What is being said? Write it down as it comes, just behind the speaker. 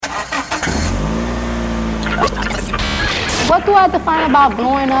what do I define about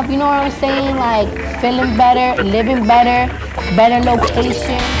blowing up? You know what I'm saying? Like feeling better, living better, better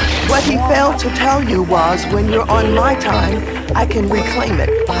location. What he failed to tell you was when you're on my time, I can reclaim it.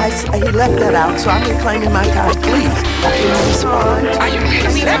 He left that out, so I'm reclaiming my time. Please, can you respond?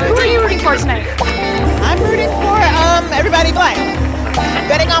 Who are you rooting for tonight? I'm rooting for everybody black.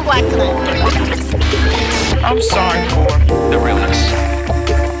 Betting on black tonight. I'm sorry for the realness.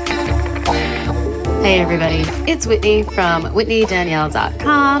 Hey everybody, it's Whitney from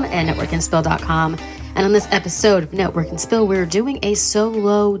WhitneyDanielle.com and NetworkandSpill.com. And on this episode of Network and Spill, we're doing a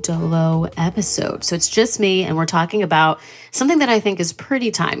solo dolo episode. So it's just me, and we're talking about something that I think is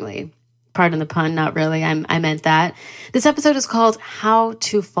pretty timely. Pardon the pun, not really. I meant that. This episode is called How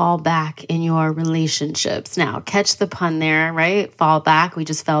to Fall Back in Your Relationships. Now, catch the pun there, right? Fall back. We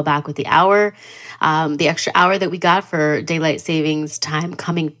just fell back with the hour. The extra hour that we got for daylight savings time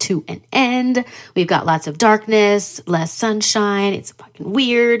coming to an end. We've got lots of darkness, less sunshine. It's fucking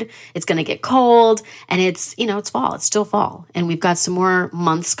weird. It's going to get cold. And it's fall. It's still fall. And we've got some more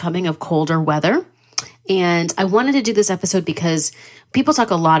months coming of colder weather. And I wanted to do this episode because people talk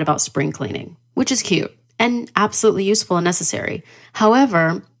a lot about spring cleaning, which is cute and absolutely useful and necessary.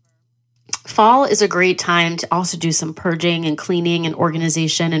 However, fall is a great time to also do some purging and cleaning and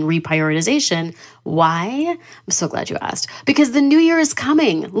organization and reprioritization. Why? I'm so glad you asked. Because the new year is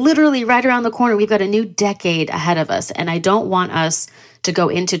coming, literally right around the corner. We've got a new decade ahead of us. And I don't want us to go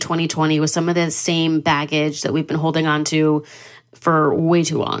into 2020 with some of the same baggage that we've been holding on to for way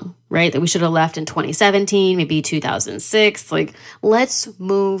too long, right? That we should have left in 2017, maybe 2006. Like, let's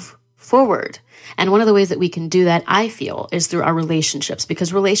move forward. And one of the ways that we can do that, I feel, is through our relationships,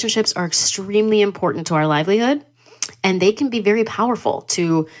 because relationships are extremely important to our livelihood, and they can be very powerful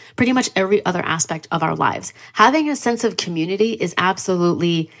to pretty much every other aspect of our lives. Having a sense of community is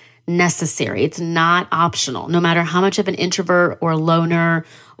absolutely necessary. It's not optional. No matter how much of an introvert or a loner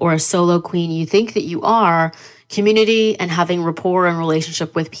or a solo queen you think that you are, community and having rapport and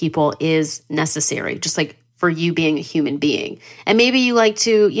relationship with people is necessary, just like for you being a human being. And maybe you like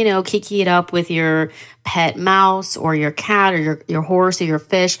to, kiki it up with your pet mouse or your cat or your horse or your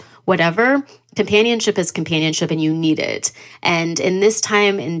fish, whatever. Companionship is companionship, and you need it. And in this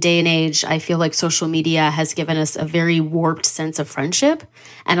time and day and age, I feel like social media has given us a very warped sense of friendship.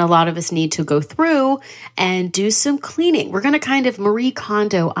 And a lot of us need to go through and do some cleaning. We're going to kind of Marie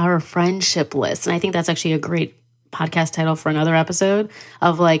Kondo our friendship list. And I think that's actually a great podcast title for another episode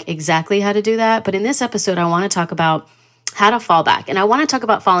of like exactly how to do that. But in this episode, I want to talk about how to fall back. And I want to talk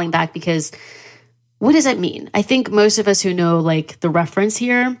about falling back because what does that mean? I think most of us who know like the reference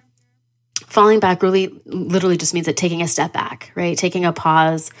here, falling back really literally just means that taking a step back, right? Taking a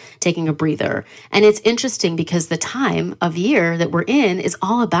pause, taking a breather. And it's interesting because the time of year that we're in is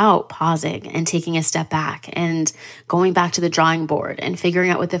all about pausing and taking a step back and going back to the drawing board and figuring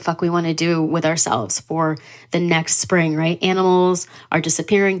out what the fuck we want to do with ourselves for the next spring, right? Animals are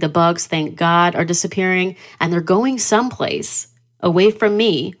disappearing. The bugs, thank God, are disappearing, and they're going someplace away from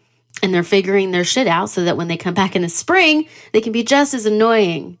me, and they're figuring their shit out so that when they come back in the spring, they can be just as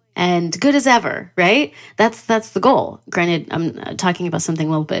annoying and good as ever, right? That's the goal. Granted, I'm talking about something a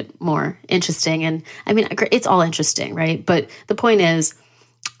little bit more interesting. And I mean, it's all interesting, right? But the point is,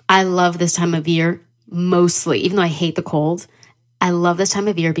 I love this time of year mostly, even though I hate the cold. I love this time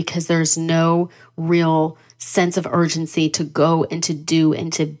of year because there's no real sense of urgency to go and to do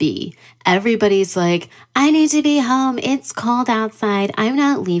and to be. Everybody's like, I need to be home. It's cold outside. I'm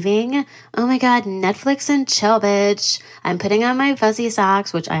not leaving. Oh my God, Netflix and chill, bitch. I'm putting on my fuzzy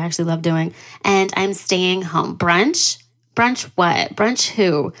socks, which I actually love doing, and I'm staying home. Brunch? Brunch what? Brunch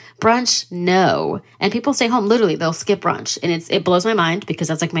who? Brunch no. And people stay home. Literally, they'll skip brunch. And it blows my mind because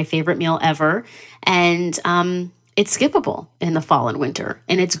that's like my favorite meal ever. And it's skippable in the fall and winter.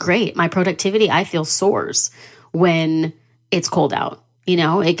 And it's great. My productivity, I feel, soars when it's cold out.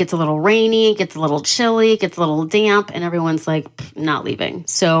 It gets a little rainy, it gets a little chilly, it gets a little damp, and everyone's like, not leaving.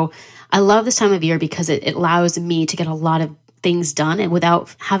 So I love this time of year because it allows me to get a lot of things done and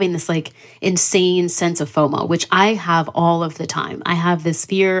without having this like insane sense of FOMO, which I have all of the time. I have this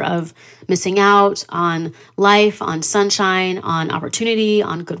fear of missing out on life, on sunshine, on opportunity,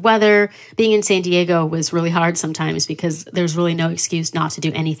 on good weather. Being in San Diego was really hard sometimes because there's really no excuse not to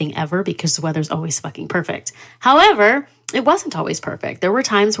do anything ever because the weather's always fucking perfect. However, it wasn't always perfect. There were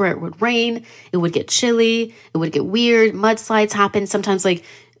times where it would rain, it would get chilly, it would get weird, mudslides happen. Sometimes like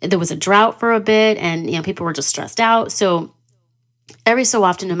there was a drought for a bit and people were just stressed out. So every so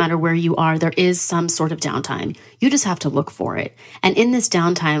often, no matter where you are, there is some sort of downtime. You just have to look for it. And in this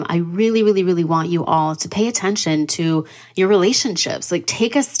downtime, I really, really, really want you all to pay attention to your relationships. Like,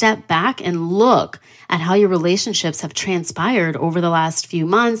 take a step back and look at how your relationships have transpired over the last few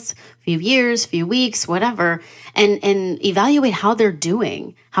months, few years, few weeks, whatever, and evaluate how they're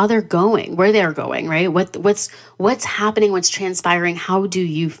doing, how they're going, where they're going, right? What's happening, what's transpiring, how do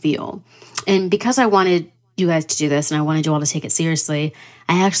you feel? And because I wanted you guys to do this and I wanted you all to take it seriously,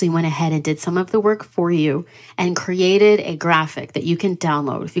 I actually went ahead and did some of the work for you and created a graphic that you can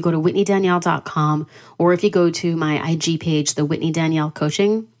download. If you go to WhitneyDanielle.com, or if you go to my IG page, the Whitney Danielle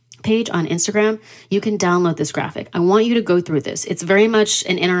Coaching page on Instagram, you can download this graphic. I want you to go through this. It's very much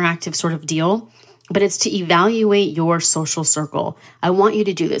an interactive sort of deal, but it's to evaluate your social circle. I want you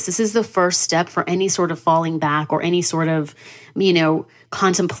to do this. This is the first step for any sort of falling back or any sort of,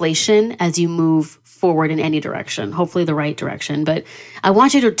 contemplation as you move forward in any direction, hopefully the right direction. But I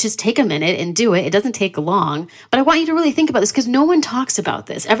want you to just take a minute and do it. It doesn't take long, but I want you to really think about this because no one talks about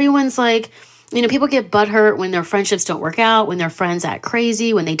this. Everyone's like, people get butthurt when their friendships don't work out, when their friends act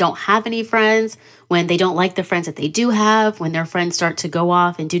crazy, when they don't have any friends, when they don't like the friends that they do have, when their friends start to go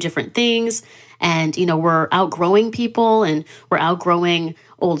off and do different things. And, we're outgrowing people and we're outgrowing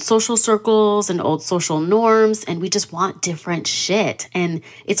old social circles and old social norms. And we just want different shit. And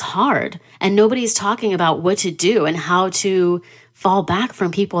it's hard. And nobody's talking about what to do and how to fall back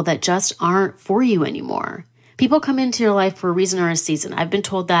from people that just aren't for you anymore. People come into your life for a reason or a season. I've been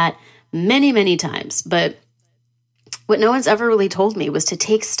told that many, many times. But what no one's ever really told me was to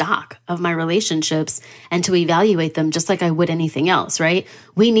take stock of my relationships and to evaluate them just like I would anything else, right?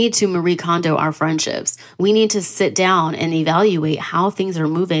 We need to Marie Kondo our friendships. We need to sit down and evaluate how things are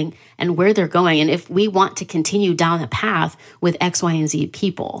moving and where they're going. And if we want to continue down the path with X, Y, and Z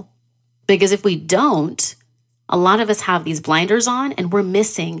people. Because if we don't, a lot of us have these blinders on and we're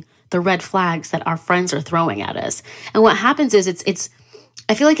missing the red flags that our friends are throwing at us. And what happens is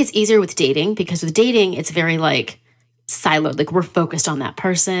I feel like it's easier with dating because with dating, it's very siloed. Like we're focused on that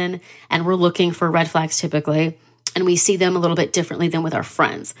person and we're looking for red flags typically. And we see them a little bit differently than with our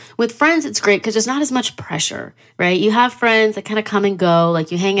friends. With friends, it's great because there's not as much pressure, right? You have friends that kind of come and go.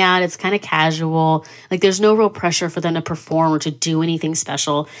 Like you hang out, it's kind of casual. Like there's no real pressure for them to perform or to do anything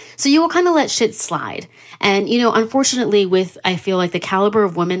special. So you will kind of let shit slide. And, unfortunately I feel like the caliber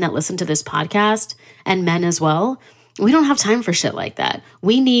of women that listen to this podcast and men as well, we don't have time for shit like that.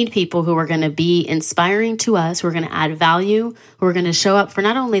 We need people who are going to be inspiring to us, who are going to add value, who are going to show up for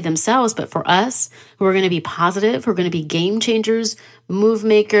not only themselves, but for us, who are going to be positive, who are going to be game changers, move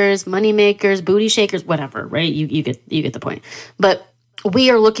makers, money makers, booty shakers, whatever, right? You get the point. But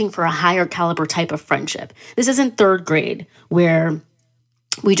we are looking for a higher caliber type of friendship. This isn't third grade where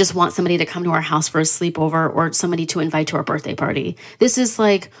we just want somebody to come to our house for a sleepover or somebody to invite to our birthday party. This is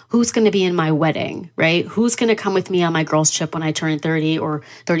like, who's going to be in my wedding, right? Who's going to come with me on my girls' trip when I turn 30 or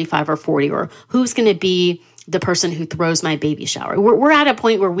 35 or 40? Or who's going to be the person who throws my baby shower? We're at a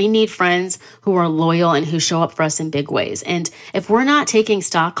point where we need friends who are loyal and who show up for us in big ways. And if we're not taking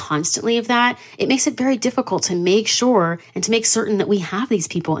stock constantly of that, it makes it very difficult to make sure and to make certain that we have these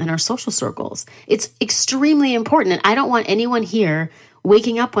people in our social circles. It's extremely important. And I don't want anyone here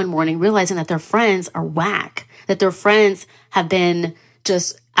waking up one morning realizing that their friends are whack, that their friends have been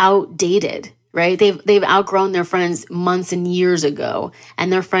just outdated, right? They've outgrown their friends months and years ago,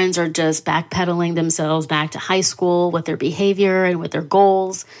 and their friends are just backpedaling themselves back to high school with their behavior and with their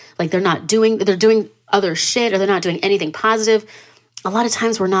goals. Like they're doing other shit or they're not doing anything positive. A lot of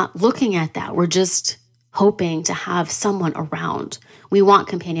times we're not looking at that. We're just hoping to have someone around. We want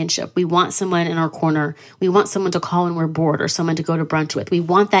companionship. We want someone in our corner. We want someone to call when we're bored or someone to go to brunch with. We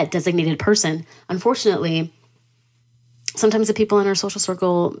want that designated person. Unfortunately, sometimes the people in our social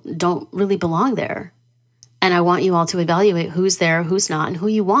circle don't really belong there. And I want you all to evaluate who's there, who's not, and who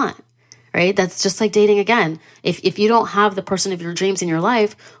you want, right? That's just like dating again. If you don't have the person of your dreams in your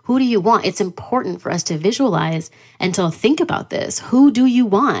life, who do you want? It's important for us to visualize and to think about this. Who do you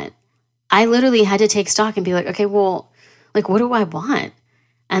want? I literally had to take stock and be like, okay, well, like, what do I want?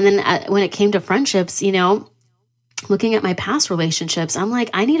 And then when it came to friendships, looking at my past relationships, I'm like,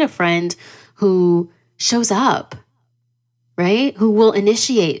 I need a friend who shows up, right? Who will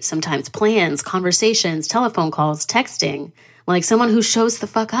initiate sometimes plans, conversations, telephone calls, texting, like someone who shows the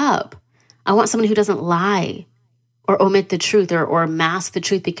fuck up. I want someone who doesn't lie or omit the truth or mask the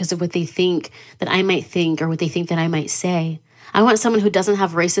truth because of what they think that I might think or what they think that I might say. I want someone who doesn't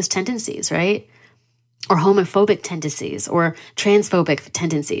have racist tendencies, right? Or homophobic tendencies or transphobic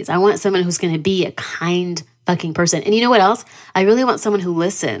tendencies. I want someone who's going to be a kind fucking person. And you know what else? I really want someone who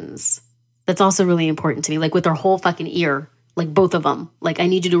listens. That's also really important to me, like with their whole fucking ear, like both of them. Like, I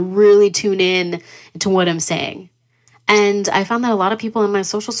need you to really tune in to what I'm saying. And I found that a lot of people in my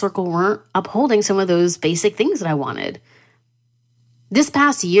social circle weren't upholding some of those basic things that I wanted. This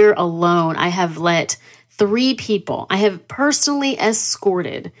past year alone, I have let 3 people, I have personally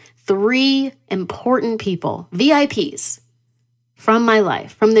escorted 3 important people, VIPs, from my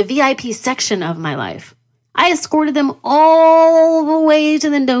life, from the VIP section of my life. I escorted them all the way to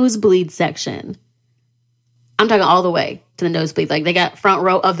the nosebleed section. I'm talking all the way to the nosebleed. Like, they got front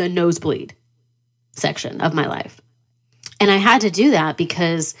row of the nosebleed section of my life. And I had to do that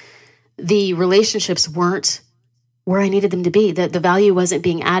because the relationships weren't where I needed them to be. The value wasn't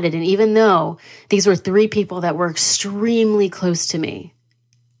being added. And even though these were 3 people that were extremely close to me,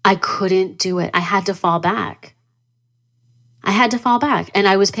 I couldn't do it. I had to fall back. And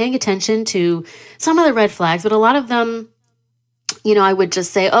I was paying attention to some of the red flags, but a lot of them, I would just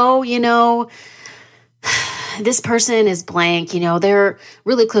say, this person is blank, they're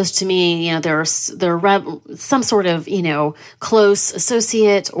really close to me, they're some sort of, close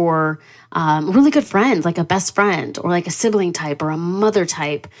associate or really good friend, like a best friend or like a sibling type or a mother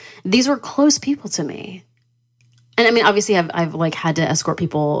type. These were close people to me. And I mean, obviously I've like had to escort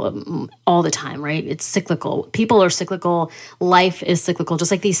people all the time, right? It's cyclical. People are cyclical. Life is cyclical.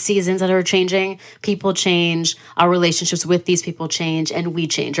 Just like these seasons that are changing, people change, our relationships with these people change, and we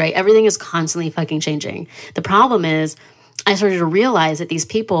change, right? Everything is constantly fucking changing. The problem is I started to realize that these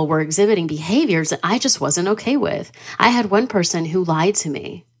people were exhibiting behaviors that I just wasn't okay with. I had one person who lied to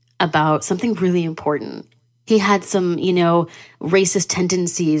me about something really important. He had some, racist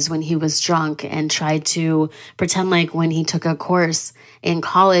tendencies when he was drunk and tried to pretend like when he took a course in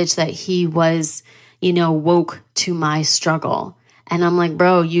college that he was, woke to my struggle. And I'm like,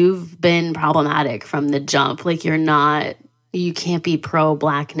 bro, you've been problematic from the jump. Like, you can't be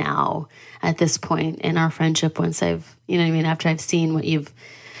pro-Black now at this point in our friendship once after I've seen what you've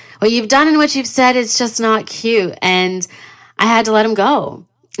done and what you've said. It's just not cute. And I had to let him go.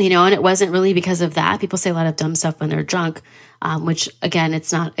 And it wasn't really because of that. People say a lot of dumb stuff when they're drunk, which, again,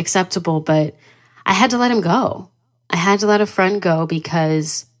 it's not acceptable. But I had to let him go. I had to let a friend go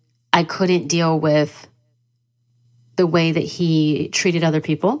because I couldn't deal with the way that he treated other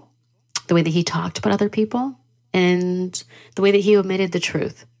people, the way that he talked about other people, and the way that he omitted the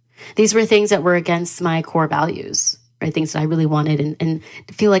truth. These were things that were against my core values, right? Things that I really wanted and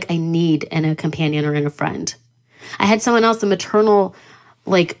feel like I need in a companion or in a friend. I had someone else, a maternal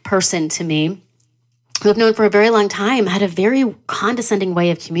person to me who I've known for a very long time, had a very condescending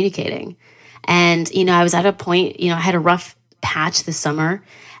way of communicating. And, I was at a point, I had a rough patch this summer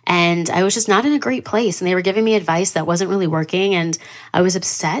and I was just not in a great place. And they were giving me advice that wasn't really working. And I was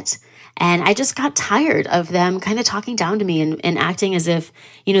upset. And I just got tired of them kind of talking down to me and acting as if,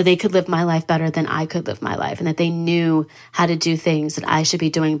 they could live my life better than I could live my life, and that they knew how to do things that I should be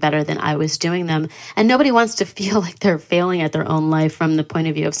doing better than I was doing them. And nobody wants to feel like they're failing at their own life from the point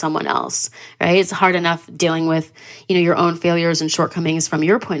of view of someone else, right? It's hard enough dealing with, your own failures and shortcomings from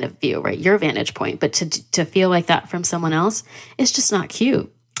your point of view, right? Your vantage point. But to feel like that from someone else is just not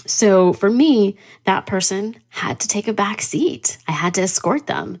cute. So for me, that person had to take a back seat. I had to escort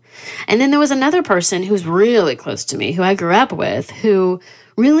them. And then there was another person who's really close to me, who I grew up with, who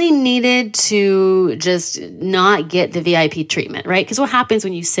really needed to just not get the VIP treatment, right? Because what happens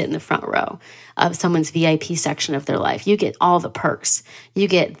when you sit in the front row of someone's VIP section of their life? You get all the perks. You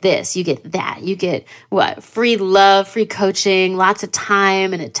get this, you get that. You get what? Free love, free coaching, lots of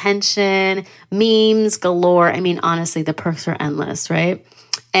time and attention, memes galore. I mean, honestly, the perks are endless, right?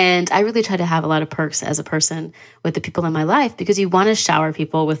 And I really try to have a lot of perks as a person with the people in my life because you want to shower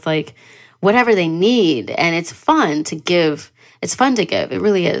people with whatever they need. And it's fun to give. It's fun to give. It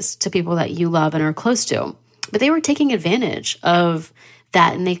really is, to people that you love and are close to. But they were taking advantage of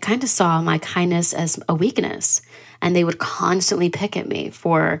that. And they kind of saw my kindness as a weakness. And they would constantly pick at me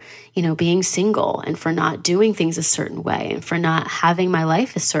for, being single and for not doing things a certain way and for not having my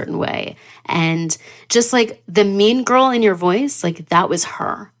life a certain way. And just like the mean girl in your voice, that was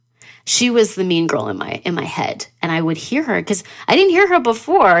her. She was the mean girl in my head. And I would hear her because I didn't hear her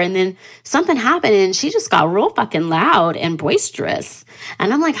before. And then something happened and she just got real fucking loud and boisterous.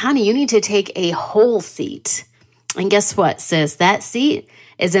 And I'm like, honey, you need to take a whole seat. And guess what, sis? That seat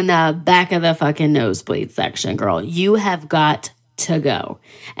is in the back of the fucking nosebleed section, girl. You have got to go.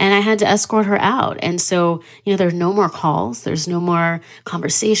 And I had to escort her out. And so, there's no more calls. There's no more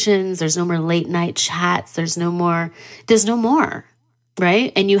conversations. There's no more late night chats. There's no more,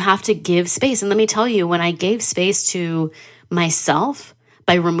 right? And you have to give space. And let me tell you, when I gave space to myself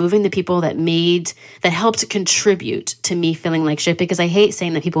by removing the people that helped contribute to me feeling like shit, because I hate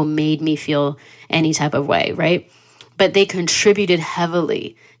saying that people made me feel any type of way, right? but they contributed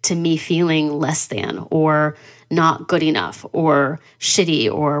heavily to me feeling less than or not good enough or shitty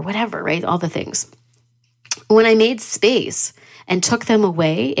or whatever, right? All the things. When I made space and took them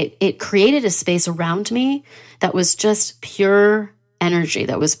away, it created a space around me that was just pure energy,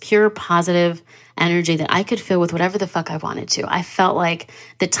 that was pure positive energy that I could fill with whatever the fuck I wanted to. I felt like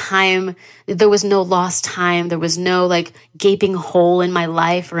the time, there was no lost time. There was no like gaping hole in my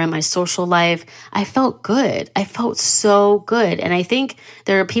life or in my social life. I felt good. I felt so good. And I think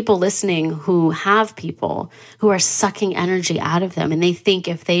there are people listening who have people who are sucking energy out of them. And they think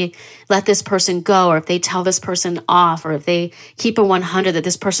if they let this person go, or if they tell this person off, or if they keep a 100, that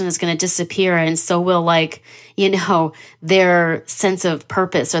this person is going to disappear. And so will like, you know, their sense of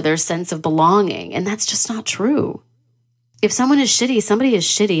purpose or their sense of belonging. And that's just not true. If someone is shitty, somebody is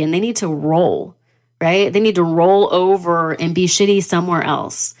shitty, and they need to roll, right? They need to roll over and be shitty somewhere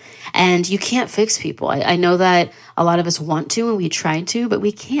else. And you can't fix people. I know that a lot of us want to and we try to, but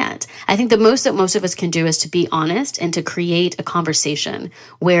we can't. I think the most that most of us can do is to be honest and to create a conversation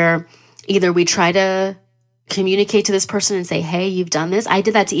where either we try to communicate to this person and say, hey, you've done this. I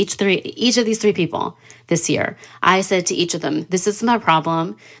did that to each of these three people this year. I said to each of them, this is my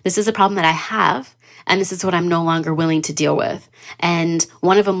problem. This is a problem that I have. And this is what I'm no longer willing to deal with. And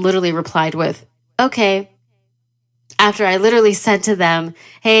one of them literally replied with, okay. After I literally said to them,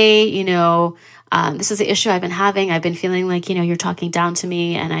 hey, you know, this is the issue I've been having. I've been feeling like, you know, you're talking down to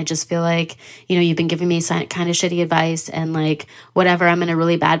me. And I just feel like, you know, you've been giving me some kind of shitty advice and like, whatever, I'm in a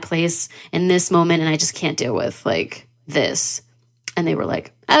really bad place in this moment. And I just can't deal with like this. And they were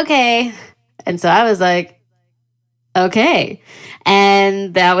like, okay. And so I was like, okay.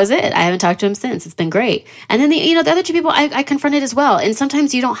 And that was it. I haven't talked to him since. It's been great. And then the other two people I confronted as well. And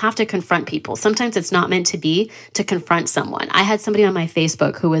sometimes you don't have to confront people. Sometimes it's not meant to be to confront someone. I had somebody on my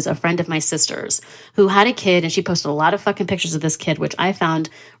Facebook who was a friend of my sister's who had a kid, and she posted a lot of fucking pictures of this kid, which I found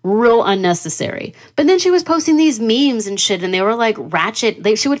real unnecessary. But then she was posting these memes and shit, and they were like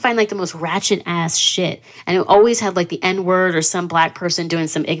ratchet. She would find like the most ratchet ass shit. And it always had like the N-word or some black person doing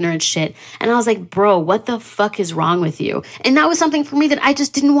some ignorant shit. And I was like, bro, what the fuck is wrong with you? And that was something for me that I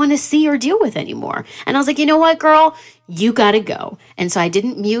just didn't want to see or deal with anymore. And I was like, you know what, girl, you got to go. And so I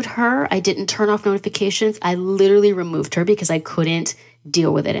didn't mute her. I didn't turn off notifications. I literally removed her because I couldn't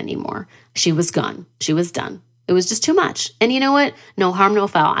deal with it anymore. She was gone. She was done. It was just too much. And you know what? No harm, no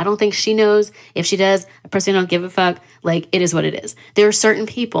foul. I don't think she knows. If she does, I personally don't give a fuck. Like, it is what it is. There are certain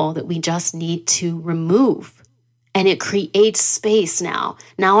people that we just need to remove. And it creates space now.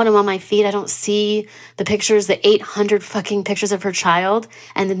 Now when I'm on my feed, I don't see the pictures, the 800 fucking pictures of her child,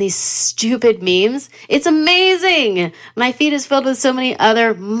 and then these stupid memes. It's amazing. My feed is filled with so many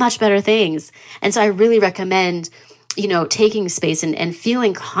other much better things. And so I really recommend, you know, taking space and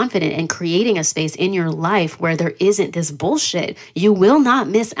feeling confident and creating a space in your life where there isn't this bullshit. You will not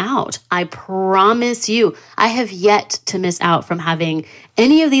miss out. I promise you. I have yet to miss out from having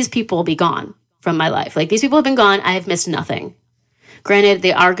any of these people be gone from my life. Like, these people have been gone. I have missed nothing. Granted,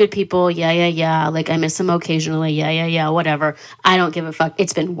 they are good people. Yeah. Like, I miss them occasionally. Yeah, whatever. I don't give a fuck.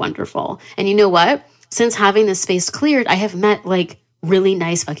 It's been wonderful. And you know what? Since having this space cleared, I have met like really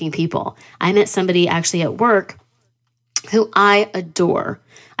nice fucking people. I met somebody actually at work who I adore.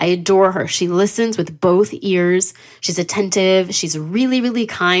 I adore her. She listens with both ears. She's attentive. She's really, really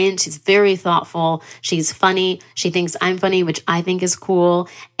kind. She's very thoughtful. She's funny. She thinks I'm funny, which I think is cool.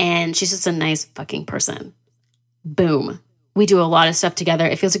 And she's just a nice fucking person. Boom. We do a lot of stuff together.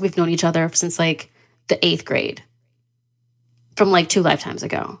 It feels like we've known each other since like the 8th grade. From like 2 lifetimes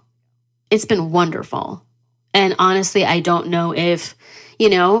ago. It's been wonderful. And honestly, I don't know if, you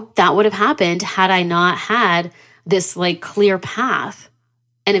know, that would have happened had I not had this like clear path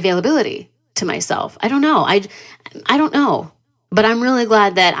and availability to myself. I don't know. I don't know. But I'm really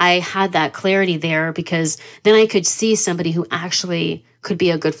glad that I had that clarity there, because then I could see somebody who actually could be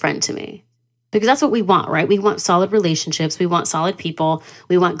a good friend to me. Because that's what we want, right? We want solid relationships. We want solid people.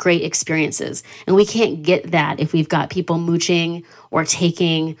 We want great experiences. And we can't get that if we've got people mooching or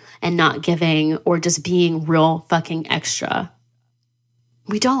taking and not giving or just being real fucking extra.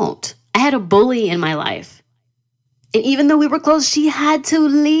 We don't. I had a bully in my life. And even though we were close, she had to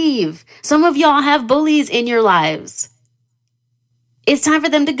leave. Some of y'all have bullies in your lives. It's time for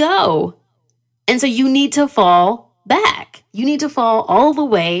them to go. And so you need to fall back. You need to fall all the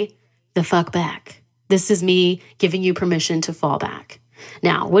way the fuck back. This is me giving you permission to fall back.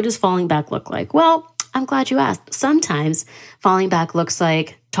 Now, what does falling back look like? Well, I'm glad you asked. Sometimes falling back looks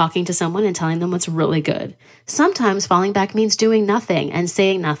like talking to someone and telling them what's really good. Sometimes falling back means doing nothing and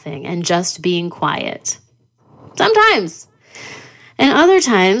saying nothing and just being quiet. Sometimes. And other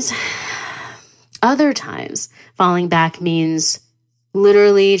times, Other times, falling back means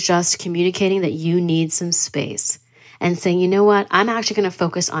literally just communicating that you need some space and saying, you know what, I'm actually going to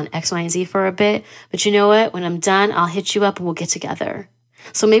focus on X, Y, and Z for a bit. But you know what, when I'm done, I'll hit you up and we'll get together.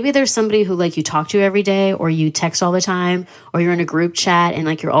 So maybe there's somebody who like you talk to every day, or you text all the time, or you're in a group chat and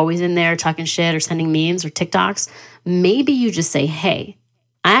like you're always in there talking shit or sending memes or TikToks. Maybe you just say, hey,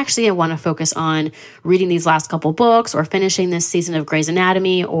 I actually want to focus on reading these last couple books, or finishing this season of Grey's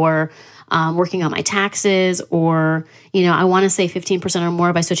Anatomy, or working on my taxes, or, you know, I want to save 15% or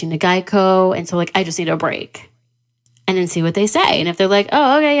more by switching to Geico. And so like, I just need a break. And then see what they say. And if they're like,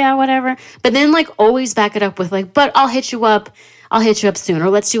 oh, okay, yeah, whatever. But then like always back it up with like, but I'll hit you up soon, or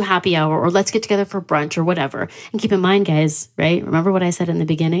let's do happy hour, or let's get together for brunch or whatever. And keep in mind, guys, right? Remember what I said in the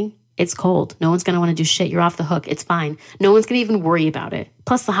beginning? It's cold. No one's going to want to do shit. You're off the hook. It's fine. No one's going to even worry about it.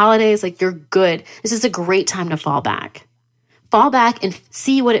 Plus the holidays, like you're good. This is a great time to fall back. Fall back and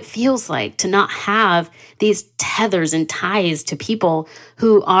see what it feels like to not have these tethers and ties to people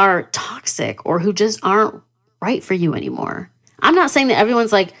who are toxic or who just aren't right for you anymore. I'm not saying that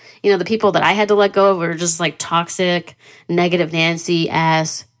everyone's like, you know, the people that I had to let go of are just like toxic, negative Nancy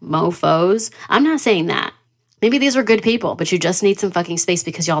ass mofos. I'm not saying that. Maybe these are good people, but you just need some fucking space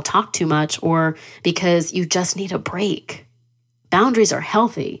because y'all talk too much, or because you just need a break. Boundaries are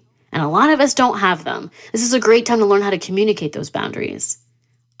healthy, and a lot of us don't have them. This is a great time to learn how to communicate those boundaries.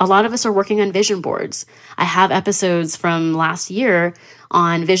 A lot of us are working on vision boards. I have episodes from last year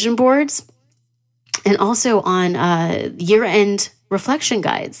on vision boards, and also on year-end reflection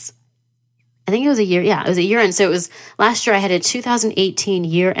guides. I think it was a year. Yeah, it was a year-end. So it was last year I had a 2018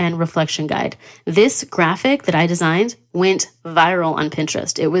 year-end reflection guide. This graphic that I designed went viral on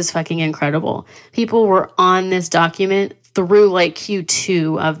Pinterest. It was fucking incredible. People were on this document through like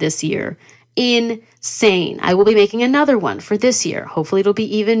Q2 of this year. Insane. I will be making another one for this year. Hopefully it'll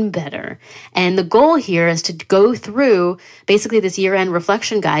be even better. And the goal here is to go through basically this year-end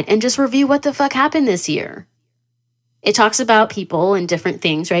reflection guide and just review what the fuck happened this year. It talks about people and different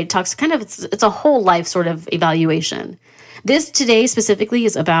things, right? It talks kind of, it's a whole life sort of evaluation. This today specifically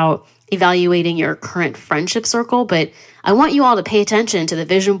is about evaluating your current friendship circle, but I want you all to pay attention to the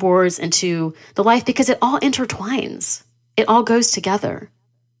vision boards and to the life because it all intertwines. It all goes together.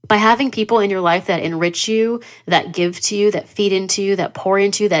 By having people in your life that enrich you, that give to you, that feed into you, that pour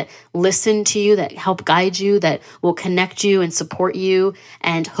into you, that listen to you, that help guide you, that will connect you and support you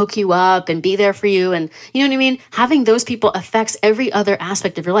and hook you up and be there for you. And you know what I mean? Having those people affects every other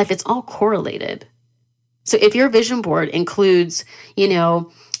aspect of your life. It's all correlated. So if your vision board includes, you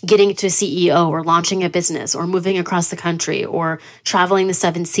know, getting to CEO or launching a business or moving across the country or traveling the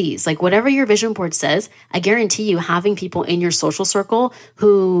 7 seas, like whatever your vision board says, I guarantee you having people in your social circle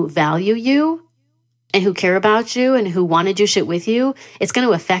who value you and who care about you and who want to do shit with you, it's going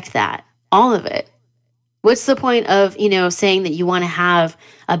to affect that, all of it. What's the point of, you know, saying that you want to have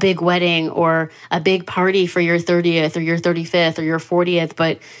a big wedding or a big party for your 30th or your 35th or your 40th,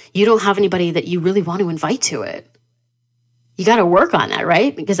 but you don't have anybody that you really want to invite to it? You got to work on that,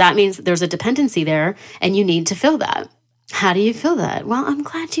 right? Because that means there's a dependency there and you need to fill that. How do you fill that? Well, I'm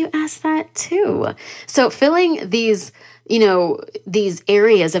glad you asked that too. So filling these, you know, these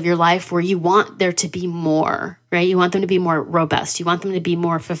areas of your life where you want there to be more, right? You want them to be more robust. You want them to be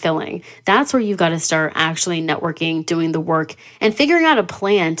more fulfilling. That's where you've got to start actually networking, doing the work, and figuring out a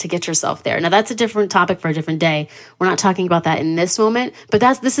plan to get yourself there. Now, that's a different topic for a different day. We're not talking about that in this moment, but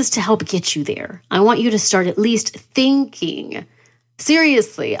this is to help get you there. I want you to start at least thinking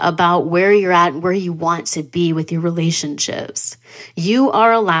seriously about where you're at and where you want to be with your relationships. You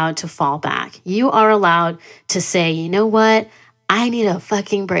are allowed to fall back. You are allowed to say, you know what? I need a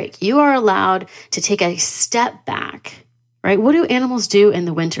fucking break. You are allowed to take a step back, right? What do animals do in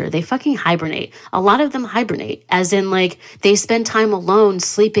the winter? They fucking hibernate. A lot of them hibernate, as in like they spend time alone,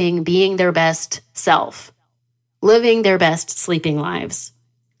 sleeping, being their best self, living their best sleeping lives.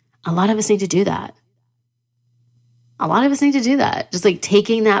 A lot of us need to do that. A lot of us need to do that. Just like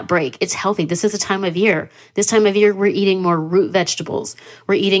taking that break. It's healthy. This is a time of year. This time of year, we're eating more root vegetables.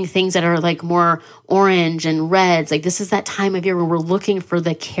 We're eating things that are like more orange and reds. Like this is that time of year where we're looking for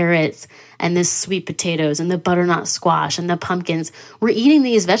the carrots and the sweet potatoes and the butternut squash and the pumpkins. We're eating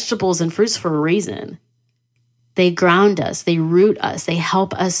these vegetables and fruits for a reason. They ground us. They root us. They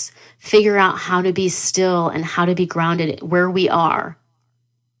help us figure out how to be still and how to be grounded where we are.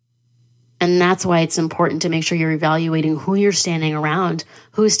 And that's why it's important to make sure you're evaluating who you're standing around,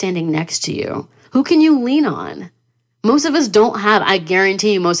 who's standing next to you, who can you lean on. Most of us don't have, I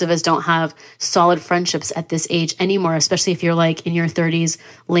guarantee you, most of us don't have solid friendships at this age anymore, especially if you're like in your 30s,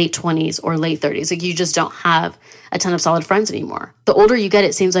 late 20s, or late 30s. Like you just don't have a ton of solid friends anymore. The older you get,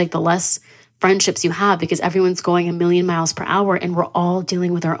 it seems like the less friendships you have because everyone's going a million miles per hour and we're all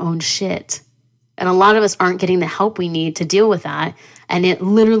dealing with our own shit. And a lot of us aren't getting the help we need to deal with that. And it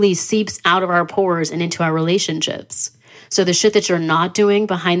literally seeps out of our pores and into our relationships. So the shit that you're not doing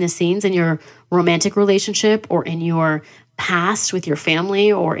behind the scenes in your romantic relationship or in your past with your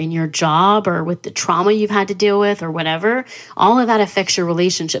family or in your job or with the trauma you've had to deal with or whatever, all of that affects your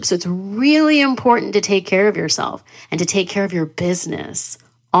relationship. So it's really important to take care of yourself and to take care of your business,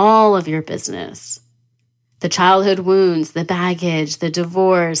 all of your business. The childhood wounds, the baggage, the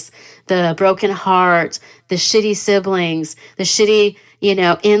divorce, the broken heart, the shitty siblings, the shitty,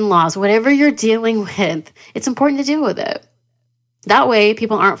 in-laws, whatever you're dealing with, it's important to deal with it. That way,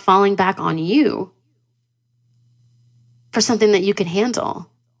 people aren't falling back on you for something that you can handle.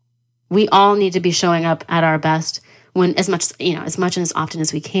 We all need to be showing up at our best when as much and as often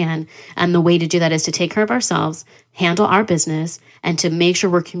as we can. And the way to do that is to take care of ourselves, handle our business, and to make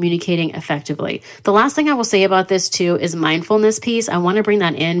sure we're communicating effectively. The last thing I will say about this too is mindfulness piece. I want to bring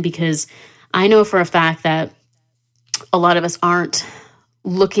that in because I know for a fact that a lot of us aren't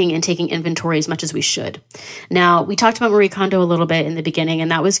looking and taking inventory as much as we should. Now, we talked about Marie Kondo a little bit in the beginning,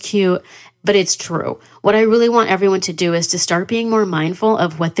 and that was cute, but it's true. What I really want everyone to do is to start being more mindful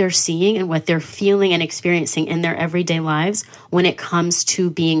of what they're seeing and what they're feeling and experiencing in their everyday lives when it comes to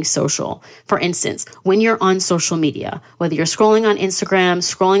being social. For instance, when you're on social media, whether you're scrolling on Instagram,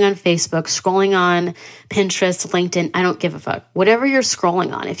 scrolling on Facebook, scrolling on Pinterest, LinkedIn, I don't give a fuck. Whatever you're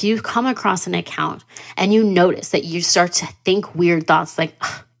scrolling on, if you come across an account and you notice that you start to think weird thoughts like,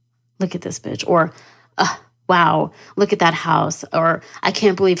 look at this bitch, or wow, look at that house, or I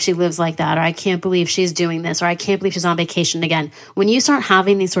can't believe she lives like that, or I can't believe she's doing this, or I can't believe she's on vacation again. When you start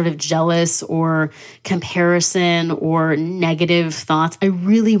having these sort of jealous or comparison or negative thoughts, I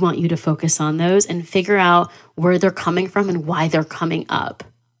really want you to focus on those and figure out where they're coming from and why they're coming up.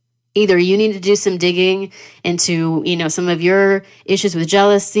 Either you need to do some digging into, some of your issues with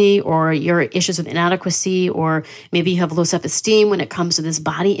jealousy or your issues with inadequacy, or maybe you have low self-esteem when it comes to this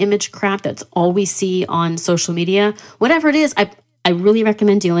body image crap that's all we see on social media. Whatever it is, I really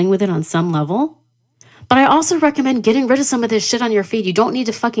recommend dealing with it on some level. But I also recommend getting rid of some of this shit on your feed. You don't need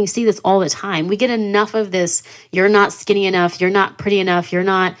to fucking see this all the time. We get enough of this. You're not skinny enough. You're not pretty enough. You're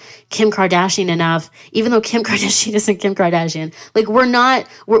not Kim Kardashian enough. Even though Kim Kardashian isn't Kim Kardashian. Like we're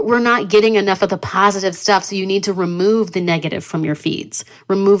not getting enough of the positive stuff. So you need to remove the negative from your feeds.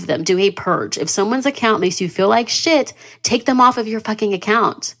 Remove them. Do a purge. If someone's account makes you feel like shit, take them off of your fucking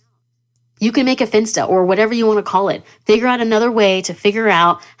account. You can make a Finsta or whatever you want to call it. Figure out another way to figure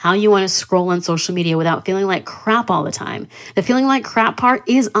out how you want to scroll on social media without feeling like crap all the time. The feeling like crap part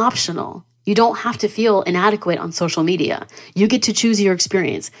is optional. You don't have to feel inadequate on social media. You get to choose your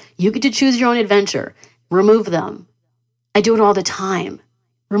experience. You get to choose your own adventure. Remove them. I do it all the time.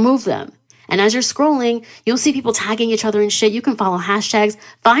 Remove them. And as you're scrolling, you'll see people tagging each other and shit. You can follow hashtags.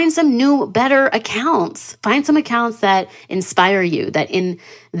 Find some new, better accounts. Find some accounts that inspire you, that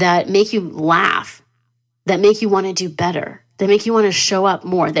make you laugh, that make you want to do better, that make you want to show up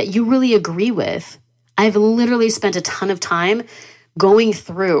more, that you really agree with. I've literally spent a ton of time going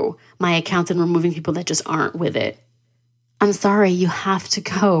through my accounts and removing people that just aren't with it. I'm sorry, you have to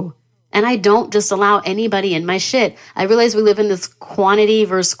go. And I don't just allow anybody in my shit. I realize we live in this quantity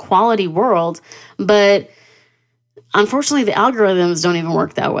versus quality world, but unfortunately the algorithms don't even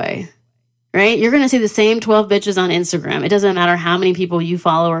work that way, right? You're going to see the same 12 bitches on Instagram. It doesn't matter how many people you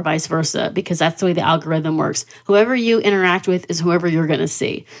follow or vice versa, because that's the way the algorithm works. Whoever you interact with is whoever you're going to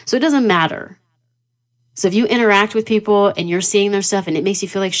see. So it doesn't matter. So if you interact with people and you're seeing their stuff and it makes you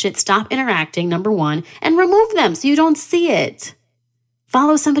feel like shit, stop interacting, number one, and remove them so you don't see it.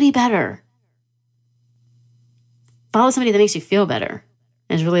 Follow somebody better. Follow somebody that makes you feel better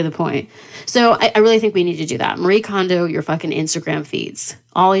is really the point. So I really think we need to do that. Marie Kondo, your fucking Instagram feeds,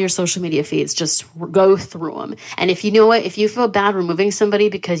 all your social media feeds, just go through them. And if you know what, if you feel bad removing somebody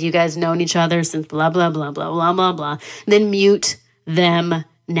because you guys known each other since blah, blah, blah, blah, blah, blah, blah, then mute them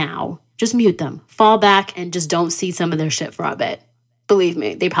now. Just mute them. Fall back and just don't see some of their shit for a bit. Believe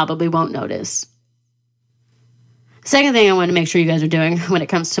me, they probably won't notice. Second thing I want to make sure you guys are doing when it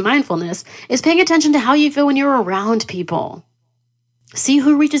comes to mindfulness is paying attention to how you feel when you're around people. See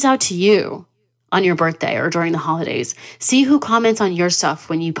who reaches out to you on your birthday or during the holidays. See who comments on your stuff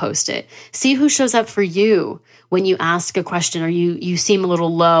when you post it. See who shows up for you when you ask a question or you seem a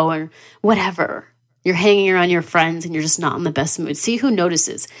little low or whatever. You're hanging around your friends and you're just not in the best mood. See who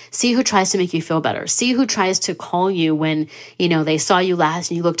notices. See who tries to make you feel better. See who tries to call you when, they saw you last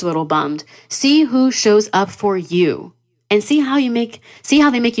and you looked a little bummed. See who shows up for you and see how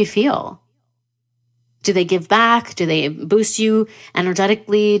they make you feel. Do they give back? Do they boost you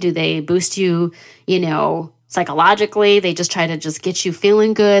energetically? Do they boost you, psychologically? They just try to just get you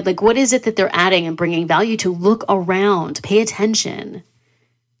feeling good. Like, what is it that they're adding and bringing value to? Look around, pay attention.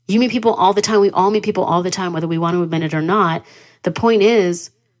 You meet people all the time. We all meet people all the time, whether we want to admit it or not. The point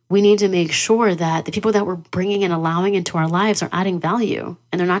is, we need to make sure that the people that we're bringing and allowing into our lives are adding value,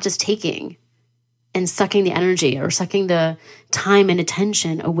 and they're not just taking and sucking the energy or sucking the time and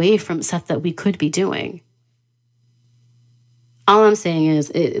attention away from stuff that we could be doing. All I'm saying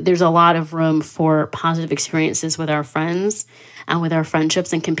is there's a lot of room for positive experiences with our friends and with our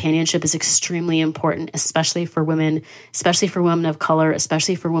friendships, and companionship is extremely important, especially for women of color,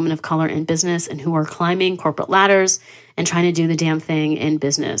 especially for women of color in business and who are climbing corporate ladders and trying to do the damn thing in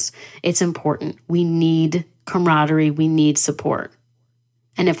business. It's important. We need camaraderie. We need support.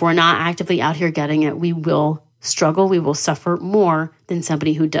 And if we're not actively out here getting it, we will struggle. We will suffer more than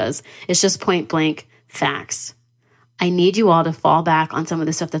somebody who does. It's just point blank facts. I need you all to fall back on some of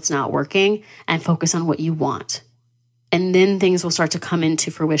the stuff that's not working and focus on what you want. And then things will start to come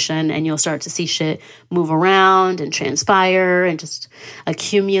into fruition, and you'll start to see shit move around and transpire and just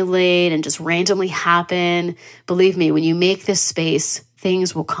accumulate and just randomly happen. Believe me, when you make this space,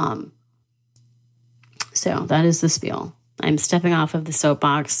 things will come. So that is the spiel. I'm stepping off of the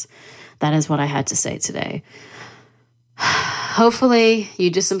soapbox. That is what I had to say today. Hopefully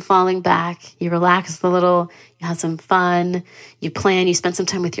you do some falling back, you relax a little, you have some fun, you plan, you spend some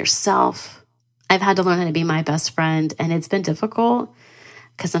time with yourself. I've had to learn how to be my best friend, and it's been difficult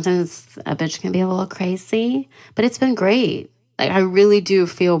because sometimes a bitch can be a little crazy, but it's been great. Like, I really do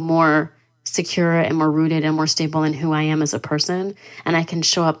feel more secure and more rooted and more stable in who I am as a person, and I can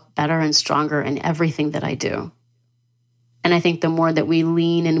show up better and stronger in everything that I do. And I think the more that we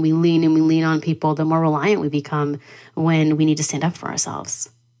lean and we lean and we lean on people, the more reliant we become when we need to stand up for ourselves.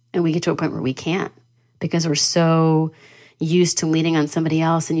 And we get to a point where we can't, because we're so used to leaning on somebody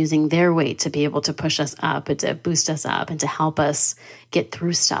else and using their weight to be able to push us up and to boost us up and to help us get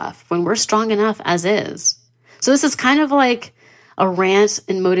through stuff when we're strong enough as is. So this is kind of like a rant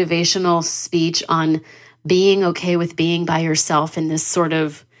and motivational speech on being okay with being by yourself in this sort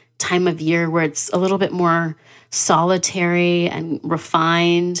of time of year where it's a little bit more solitary and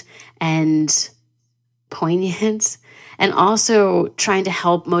refined and poignant, and also trying to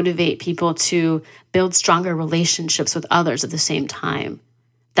help motivate people to build stronger relationships with others at the same time.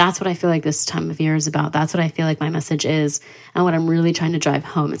 That's what I feel like this time of year is about. That's what I feel like my message is and what I'm really trying to drive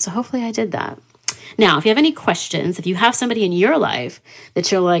home. And so hopefully I did that. Now, if you have any questions, if you have somebody in your life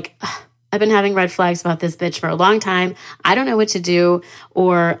that you're like, I've been having red flags about this bitch for a long time, I don't know what to do,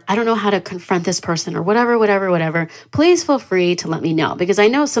 or I don't know how to confront this person, or whatever, please feel free to let me know, because I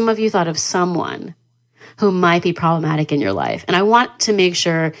know some of you thought of someone who might be problematic in your life. And I want to make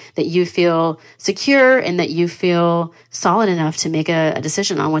sure that you feel secure and that you feel solid enough to make a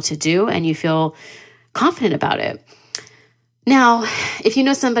decision on what to do, and you feel confident about it. Now, if you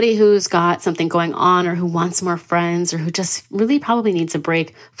know somebody who's got something going on, or who wants more friends, or who just really probably needs a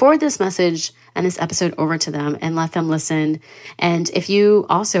break, forward this message and this episode over to them and let them listen. And if you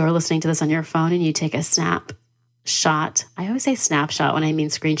also are listening to this on your phone and you take a snapshot, I always say snapshot when I mean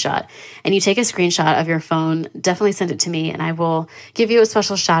screenshot, and you take a screenshot of your phone, definitely send it to me and I will give you a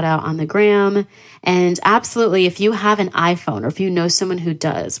special shout out on the gram. And absolutely, if you have an iPhone or if you know someone who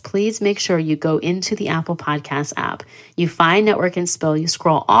does, please make sure you go into the Apple Podcast app. You find Network and Spill, you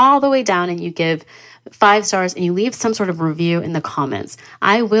scroll all the way down and you give 5 stars and you leave some sort of review in the comments.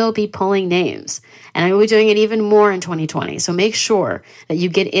 I will be pulling names, and I will be doing it even more in 2020. So make sure that you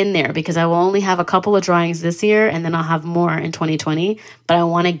get in there, because I will only have a couple of drawings this year and then I'll have more in 2020. But I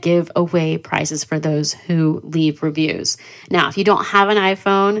want to give away prizes for those who leave reviews. Now, if you don't have an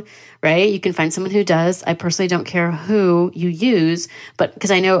iPhone, right, you can find someone who does. I personally don't care who you use, but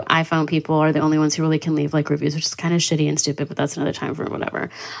because I know iPhone people are the only ones who really can leave like reviews, which is kind of shitty and stupid, but that's another time for whatever.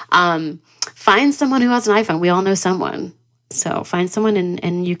 Find someone who has an iPhone. We all know someone. So find someone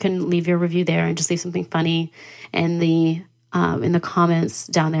and you can leave your review there and just leave something funny in the comments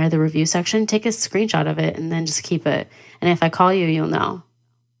down there, the review section. Take a screenshot of it and then just keep it. And if I call you, you'll know.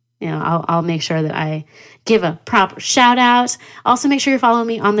 You know, I'll make sure that I give a proper shout out. Also, make sure you're following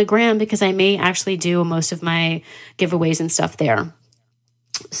me on the gram, because I may actually do most of my giveaways and stuff there.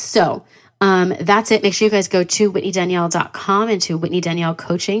 So that's it. Make sure you guys go to WhitneyDanielle.com and to Whitney Danielle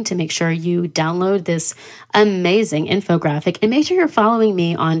Coaching to make sure you download this amazing infographic, and make sure you're following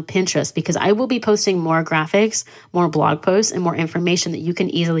me on Pinterest, because I will be posting more graphics, more blog posts, and more information that you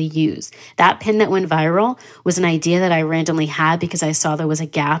can easily use. That pin that went viral was an idea that I randomly had because I saw there was a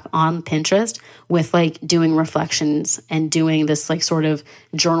gap on Pinterest with like doing reflections and doing this like sort of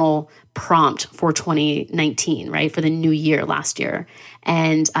journal prompt for 2019, right? For the new year last year.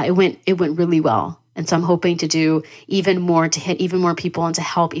 And it went really well. And so I'm hoping to do even more, to hit even more people and to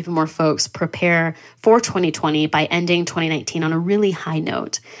help even more folks prepare for 2020 by ending 2019 on a really high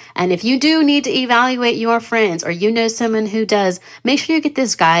note. And if you do need to evaluate your friends or you know someone who does, make sure you get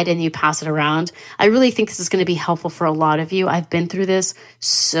this guide and you pass it around. I really think this is going to be helpful for a lot of you. I've been through this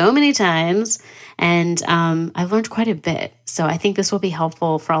so many times and I've learned quite a bit. So I think this will be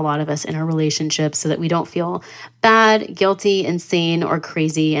helpful for a lot of us in our relationships so that we don't feel bad, guilty, insane, or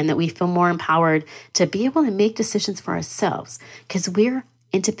crazy, and that we feel more empowered to be able to make decisions for ourselves because we're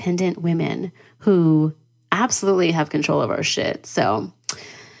independent women who absolutely have control of our shit. So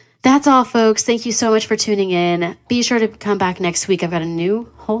that's all, folks. Thank you so much for tuning in. Be sure to come back next week. I've got a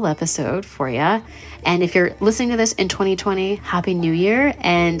new whole episode for you. And if you're listening to this in 2020, Happy New Year.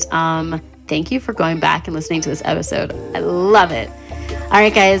 And thank you for going back and listening to this episode. I love it. All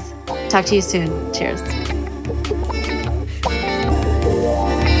right, guys. Talk to you soon. Cheers.